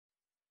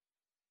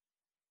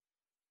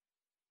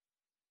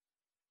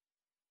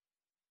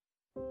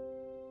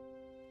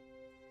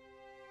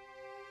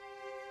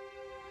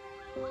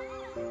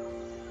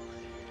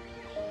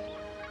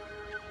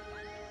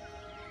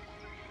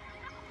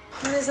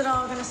When is it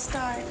all gonna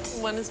start?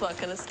 When is what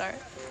gonna start?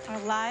 Our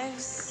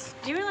lives.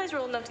 Do you realize we're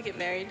old enough to get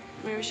married?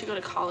 Maybe we should go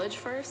to college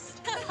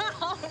first?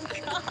 Oh,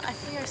 God.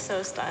 We are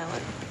so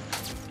stylish.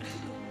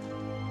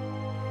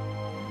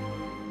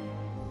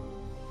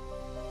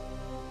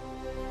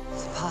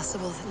 Is it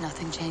possible that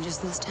nothing changes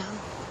in this town?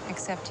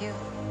 Except you?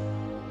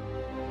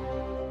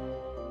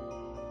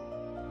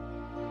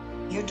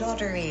 Your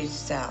daughter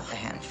is a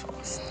handful.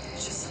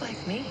 Just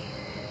like me.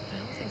 I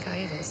don't think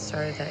I even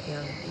started that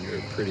young. You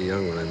were pretty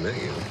young when I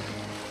met you.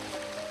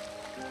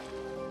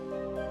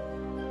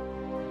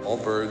 All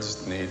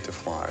birds need to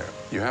fly.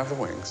 You have the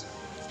wings.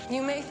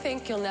 You may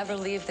think you'll never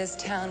leave this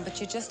town,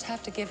 but you just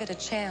have to give it a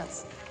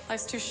chance.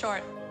 Life's too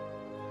short.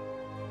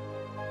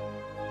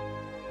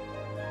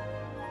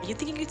 You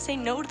think you could say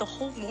no to the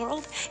whole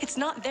world? It's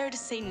not there to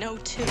say no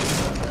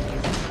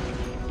to.